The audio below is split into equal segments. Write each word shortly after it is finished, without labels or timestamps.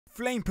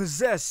Flame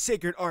possess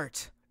sacred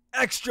art.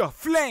 Extra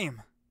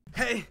flame!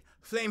 Hey,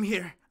 Flame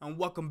here, and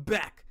welcome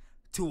back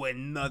to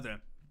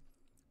another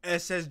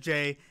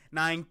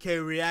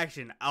SSJ9K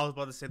reaction. I was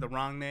about to say the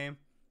wrong name,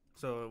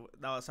 so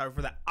sorry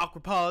for that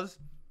awkward pause.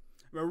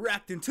 We're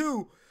reacting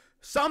to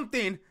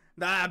something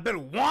that I've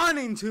been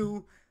wanting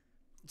to,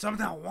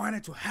 something I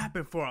wanted to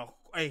happen for a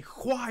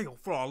while,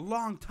 for a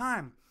long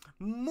time.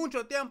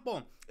 Mucho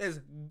tiempo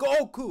is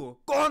Goku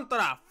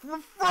contra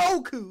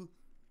Froku.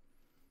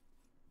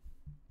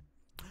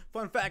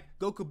 Fun fact,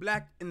 Goku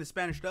Black in the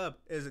Spanish dub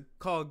is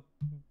called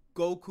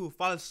Goku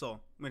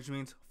Falso, which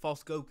means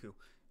false Goku.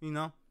 You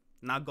know,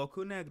 not Goku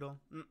Negro.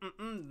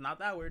 Not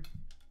that word.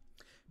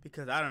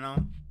 Because, I don't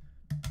know,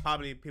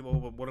 probably people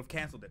would have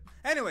canceled it.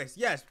 Anyways,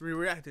 yes, we're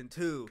reacting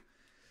to...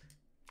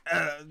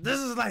 this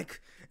is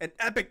like an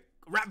epic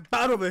rap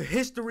battle of a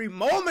history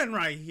moment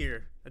right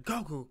here.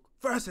 Goku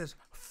versus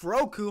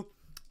Froku.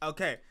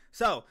 Okay,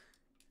 so,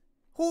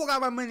 who got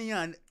my money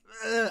on?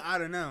 I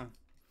don't know.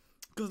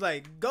 Cause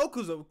like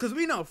cause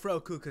we know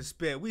Froku can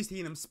spit. We've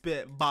seen him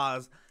spit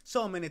bars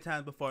so many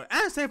times before.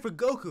 And same for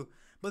Goku.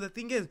 But the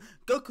thing is,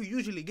 Goku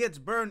usually gets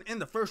burned in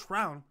the first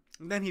round,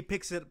 and then he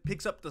picks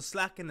up the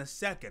slack in the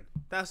second.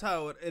 That's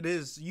how it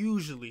is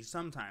usually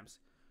sometimes.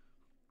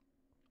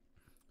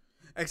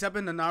 Except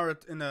in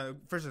the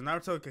versus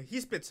Naruto, cause he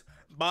spits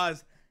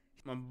bars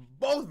on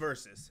both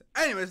verses.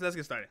 Anyways, let's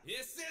get started.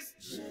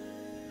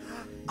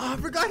 Oh, I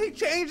forgot he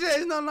changed it.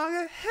 It's no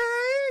longer hey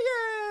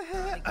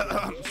yeah.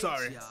 I'm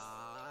sorry.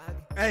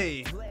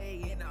 Hey,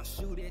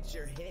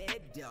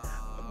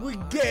 we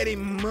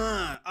getting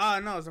money. Oh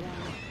no, it's wrong.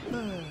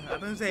 I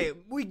didn't say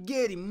we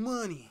getting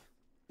money.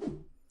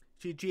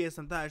 Chi and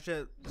some that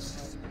shit.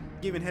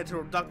 Giving head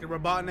to Dr.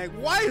 Robotnik.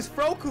 Why is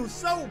Froku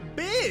so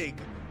big?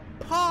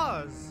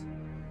 Pause.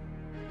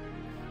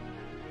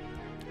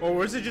 Or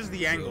was it just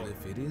the angle? Well,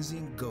 if it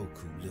isn't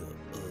Goku, little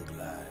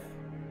ugly.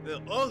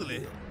 Little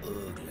ugly?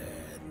 Little ugly,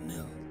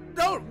 no.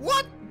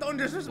 Don't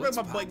disrespect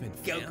my boy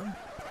Goku.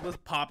 What's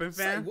poppin',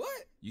 fam? Say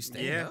what? You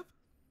staying up?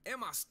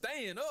 Am I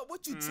staying up?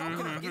 What you talking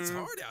about? It's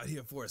hard out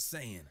here for a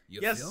saying.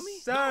 You feel me?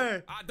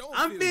 Sir. No, I don't.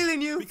 I'm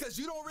feeling you. Because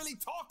you don't really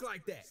talk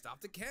like that.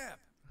 Stop the cap.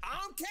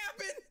 I'm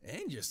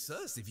capping. And you're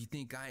sus if you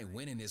think I ain't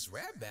winning this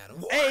rap battle.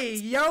 What? Hey,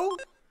 yo.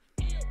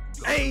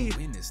 Hey.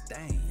 Win this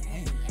thing.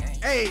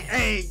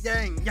 Hey,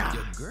 gang, yeah.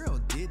 Your girl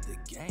did the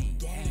gang.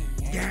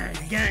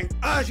 Gang.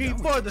 She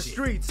for the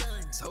streets.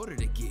 Told her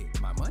to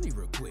get my money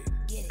real quick.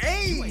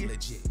 Hey. You ain't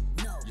legit.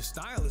 Your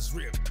style is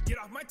ripped. Get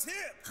off my tip.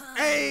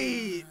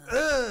 Hey,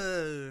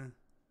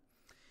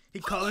 he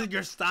calls it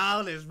your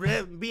style is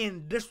ripped,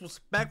 being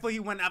disrespectful. He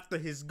went after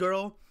his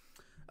girl.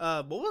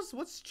 But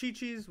what's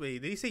Chi-Chi's?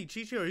 Wait, did he say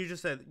Chi-Chi or he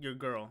just said your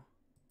girl?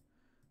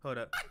 Hold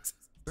up. What?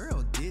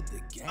 Girl did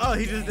the gang. Oh,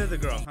 he just did the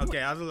girl.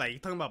 Okay, I was like, you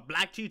talking about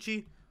Black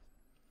Chi-Chi?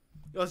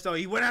 So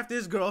he went after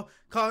his girl,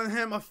 calling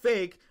him a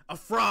fake, a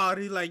fraud.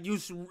 He's like, your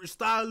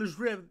style is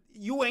ripped.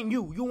 You ain't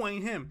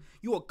him.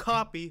 You a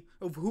copy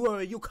of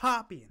whoever you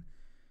copying.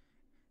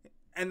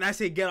 And I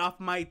say, get off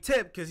my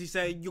tip, because he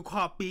said, you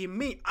copying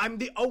me. I'm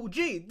the OG.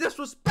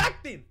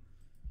 Disrespecting.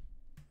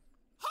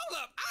 Hold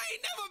up. I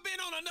ain't never been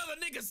on another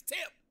nigga's tip.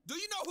 Do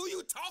you know who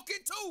you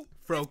talking to?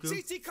 Froku.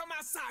 If Chi-Chi come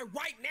outside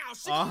right now,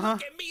 she can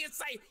look at me and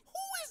say,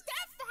 who is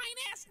that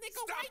fine-ass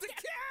nigga right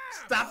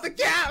there? Stop the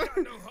cap.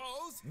 No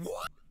hoes.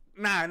 What?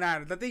 Nah.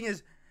 The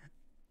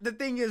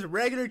thing is,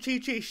 regular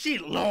Chi-Chi, she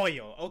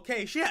loyal,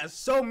 okay? She has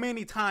so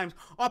many times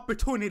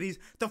opportunities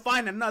to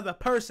find another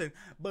person,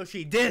 but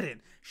she didn't.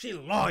 She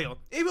loyal.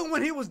 Even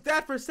when he was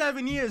dead for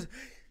 7 years,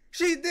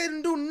 she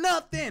didn't do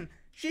nothing.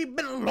 She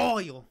been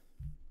loyal.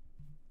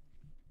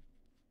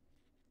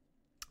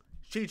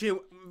 Chi-Chi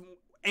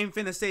ain't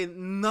finna say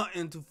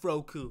nothing to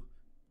Froku.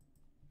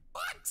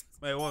 What?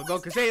 Wait, what?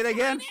 Goku, say it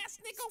again?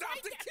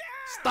 Stop the cap.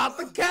 Stop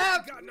the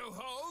cap. Got no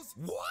hoes.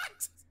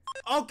 What?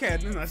 Okay,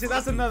 no, see,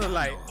 that's another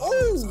light.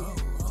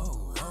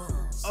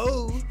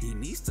 Oh. He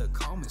needs to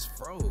calm his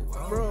fro.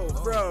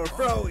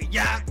 Bro.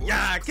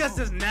 Yeah. Kiss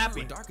his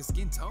nappy. Darker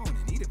skin tone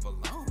and eat it for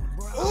long.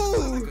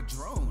 Ooh. Like a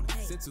drone.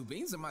 Send 2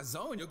 beans in my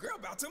zone. Your girl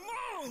about to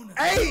moan.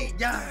 Hey,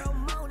 yeah.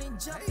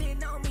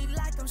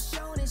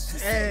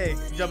 Hey,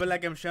 jumping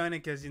like I'm shonen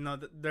because, you know,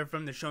 they're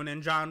from the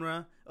shonen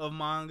genre of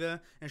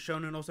manga. And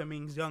shonen also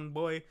means young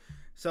boy.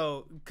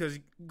 So, because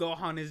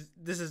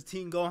this is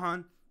Teen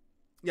Gohan.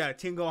 Yeah,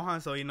 Teen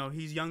Gohan, so, you know,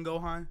 he's young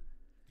Gohan.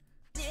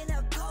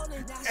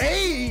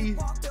 Hey!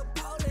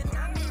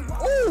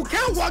 Ooh,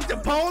 can't walk to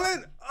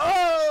Poland?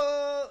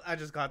 Oh! I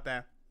just got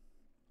that.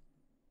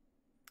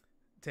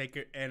 Take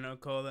her inner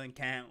colon,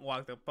 can't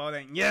walk to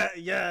Poland. Yeah.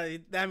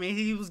 I mean,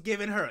 he was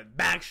giving her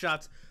back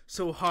shots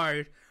so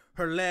hard.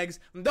 Her legs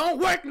don't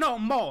work no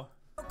more.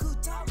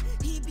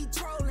 He be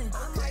trolling.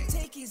 I might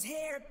take his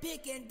hair,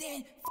 pick, and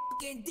then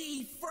fucking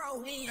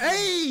defro him.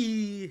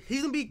 Hey,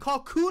 he's gonna be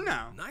called Ku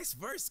now. Nice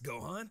verse,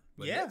 Gohan.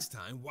 But yeah. Next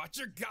time, watch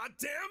your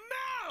goddamn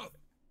mouth.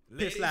 Let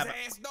Piss his slap.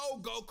 ass know,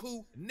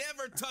 Goku.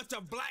 Never touch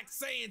a black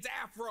Saiyan's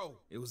afro.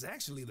 It was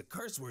actually the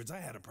curse words I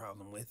had a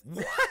problem with.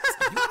 What?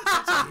 You wanna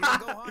touch it here,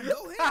 Gohan?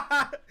 Go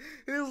ahead.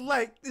 It was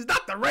like, it's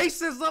not the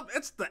racism,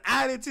 it's the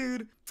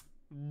attitude.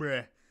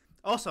 Bruh.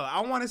 Also, I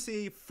want to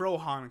see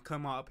Frohan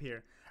come up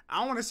here.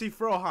 I want to see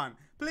Frohan.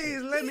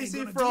 Please let me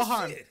see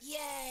Frohan.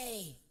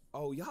 Yay!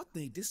 Oh, y'all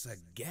think this a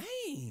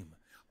game?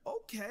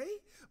 Okay,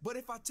 but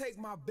if I take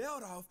my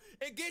belt off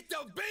and get to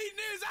beating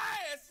his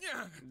ass,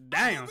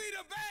 Damn. I'll be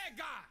the bad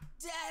guy.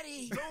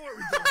 Daddy! Don't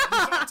worry,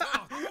 Gohan.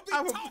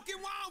 I'll be talking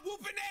while I'm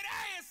whooping that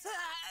ass.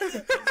 I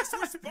guess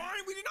we're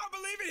sparring. We did not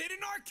believe in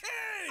hitting our kids.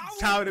 I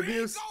Child will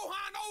abuse. beat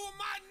Gohan over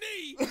my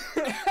knee and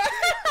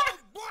beat the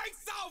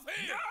brakes off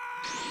him.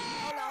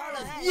 Hold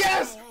on, hey,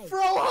 Yes, hey, hey.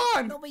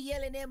 Frohan. Don't be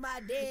yelling at my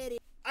daddy.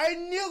 I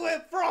knew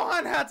it.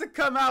 Frohan had to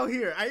come out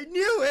here. I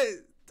knew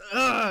it.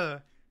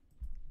 Ugh.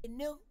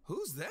 New.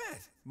 Who's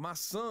that? My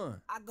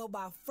son. I go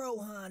by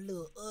Frohan,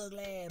 little ugly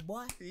ass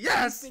boy.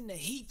 Yes. Finna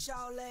heat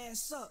y'all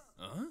ass up.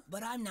 Huh?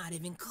 But I'm not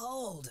even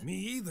cold. Me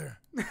either.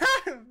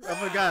 I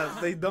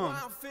forgot. They dumb.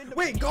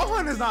 Wait,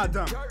 Gohan is not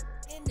dumb.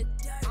 In the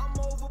dirt. I'm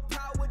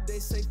overpowered. They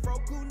say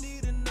Froku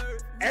need a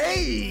nerve.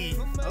 Hey.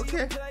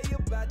 Okay.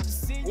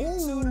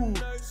 Ooh.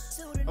 To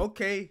the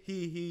Okay.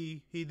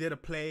 He did a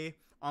play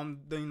on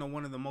the,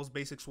 one of the most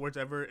basic swords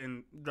ever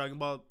in Dragon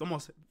Ball. The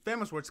most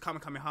famous words,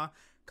 Kamehameha.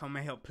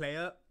 Kamehameha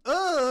player.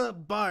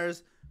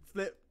 Bars.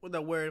 Flip with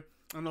that word.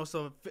 And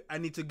also, I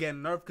need to get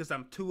nerfed because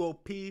I'm too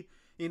OP. If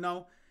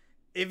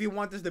you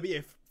want this to be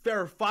a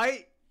fair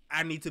fight,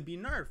 I need to be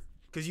nerfed.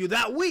 Because you're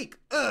that weak.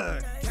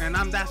 And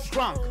I'm that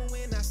strong.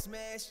 When I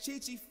smash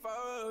Chi-Chi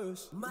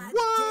first. My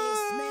What?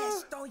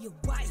 dad smashed on your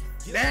wife.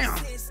 Damn.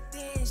 Since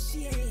then,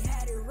 she ain't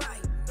had it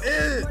right.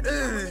 What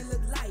it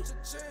look like?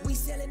 We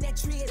selling that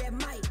tree that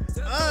might.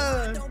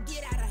 Don't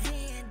get out of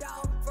hand,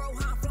 dog.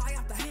 Frohan fly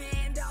off the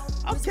hand, dog.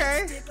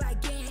 Okay. Stick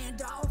like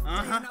Gandalf.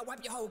 Uh-huh. And I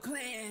wipe your whole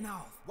clan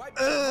off.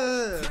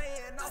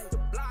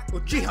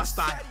 Uchiha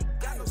style.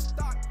 Got no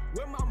stock.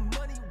 Where my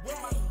money, where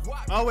my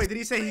watch. Oh, wait. Did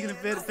he say he's gonna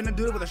finna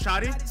do it with a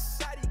shotty?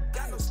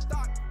 Got no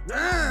stock.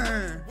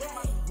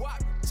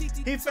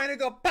 He finna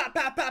go pop,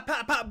 pop, pop,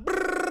 pop, pop.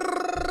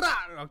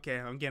 Brrrr. Okay,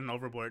 I'm getting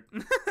overboard.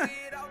 Get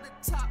on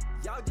the top.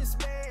 Y'all just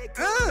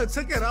mad.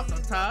 Took it off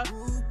the top.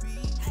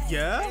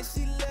 Yeah. And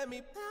she let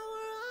me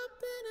power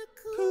up in a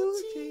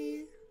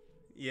coochie.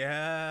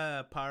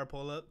 Yeah, power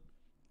pull up.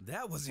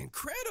 That was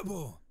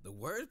incredible. The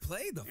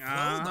wordplay, the flow, the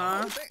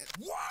Uh-huh. whole thing.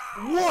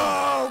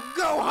 Wow.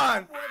 Whoa,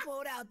 Gohan. Boy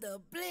pulled out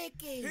the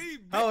blicky.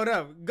 Hold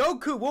up,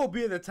 Goku will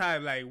be the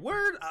type like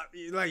word,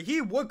 like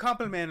he would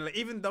compliment, like,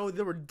 even though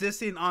they were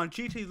dissing on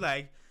Chi-Chi.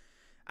 Like,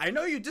 I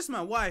know you dissed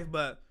my wife,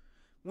 but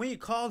when you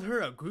called her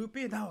a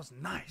groupie, that was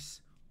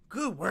nice.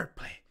 Good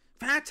wordplay,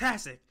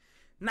 fantastic.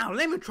 Now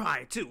let me try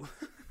it too.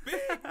 Big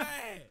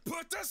man,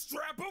 put the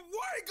strap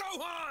away,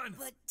 Gohan.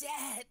 But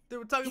Dad, They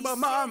were talking he about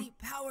said mom. he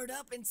powered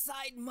up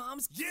inside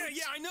Mom's. Yeah,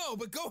 I know,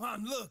 but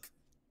Gohan, look.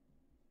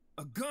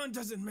 A gun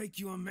doesn't make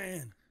you a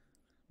man.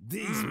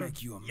 These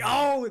make you a man.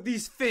 Yo,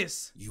 these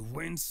fists. You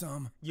win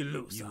some, You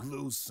lose you some.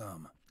 lose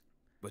some.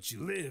 But you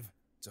live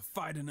to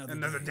fight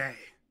another day.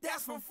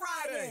 That's from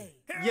Friday.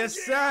 Hell Yes,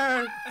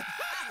 yeah. sir.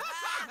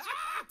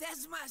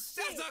 That's my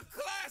shit. That's a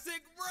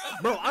classic,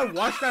 bro. Bro, I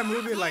watched that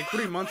movie like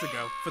 3 months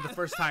ago for the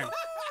first time.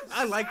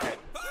 I liked it.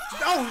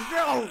 Oh,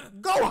 no,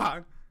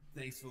 Gohan.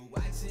 Thanks for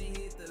watching.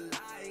 Hit the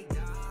like,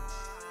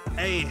 dog.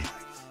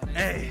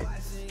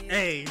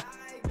 Hey.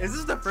 Is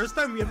this the first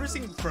time we ever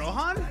seen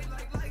Frohan?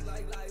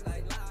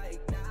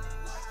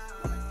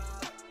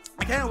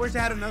 I kind of wish they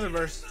had another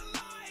verse.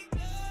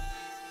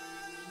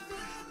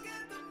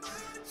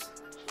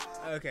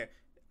 Okay.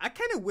 I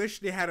kind of wish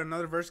they had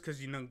another verse because,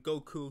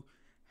 Goku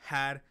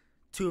had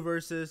 2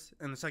 verses.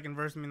 And the second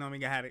verse, we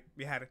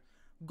had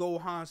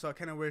Gohan. So I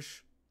kind of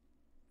wish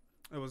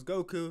it was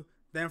Goku,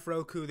 then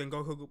Froku, then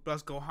Goku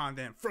plus Gohan,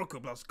 then Froku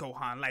plus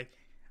Gohan. Like,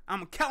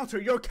 I'm a counter,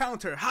 your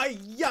counter.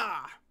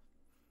 Hi-ya!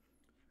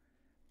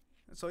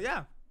 So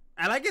yeah,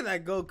 I like it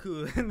that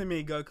Goku, and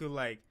me Goku,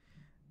 like,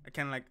 I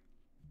kind of like,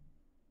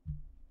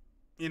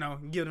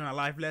 give him a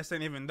life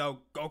lesson, even though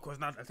Goku's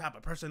not the type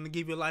of person to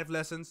give you life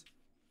lessons.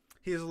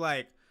 He's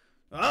like,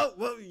 oh,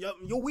 well,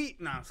 you're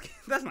weak. Nah,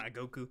 that's not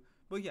Goku.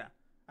 But yeah,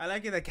 I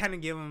like it. They kind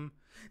of give him,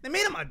 they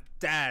made him a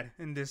dad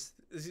in this.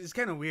 It's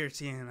kind of weird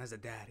seeing him as a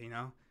dad,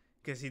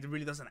 because he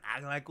really doesn't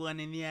act like one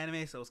in the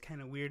anime, so it's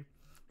kind of weird.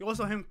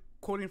 Also, him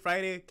quoting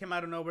Friday came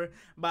out of nowhere,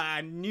 but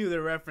I knew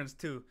the reference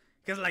too.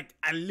 Because, like,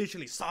 I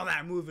literally saw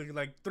that movie,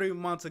 like, 3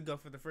 months ago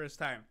for the first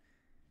time.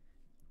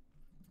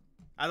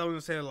 I don't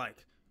even say,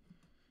 like,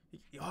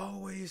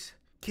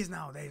 kids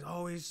nowadays,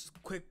 always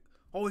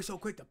so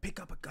quick to pick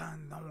up a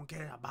gun. No one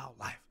cares about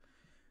life.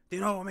 Do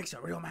you know what makes a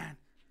real man?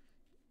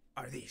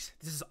 Are these.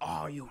 This is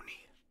all you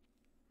need.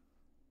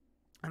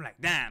 I'm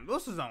like, damn,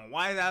 those are some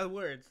wise-ass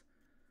words.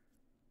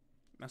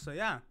 So,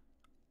 yeah.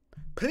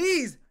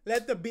 Please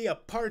let there be a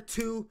part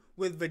 2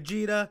 with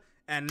Vegeta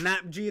and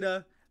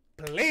Napjita.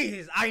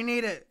 Please, I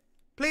need it.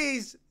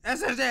 Please,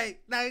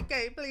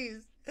 SSJ9K,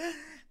 please.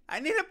 I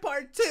need a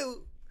part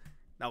 2.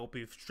 That will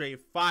be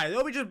straight fire.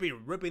 They'll be just be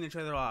ripping each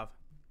other off.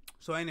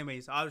 So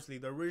anyways, obviously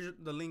the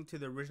link to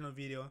the original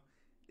video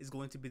is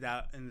going to be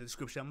down in the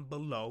description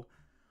below.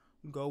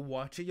 Go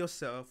watch it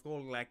yourself. Go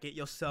like it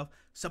yourself.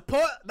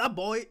 Support the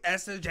boy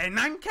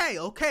SSJ9K.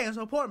 Okay, and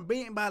support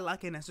me by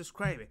liking and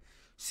subscribing.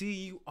 See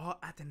you all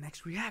at the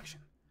next reaction.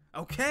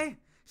 Okay?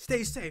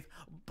 Stay safe.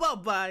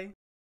 Bye-bye.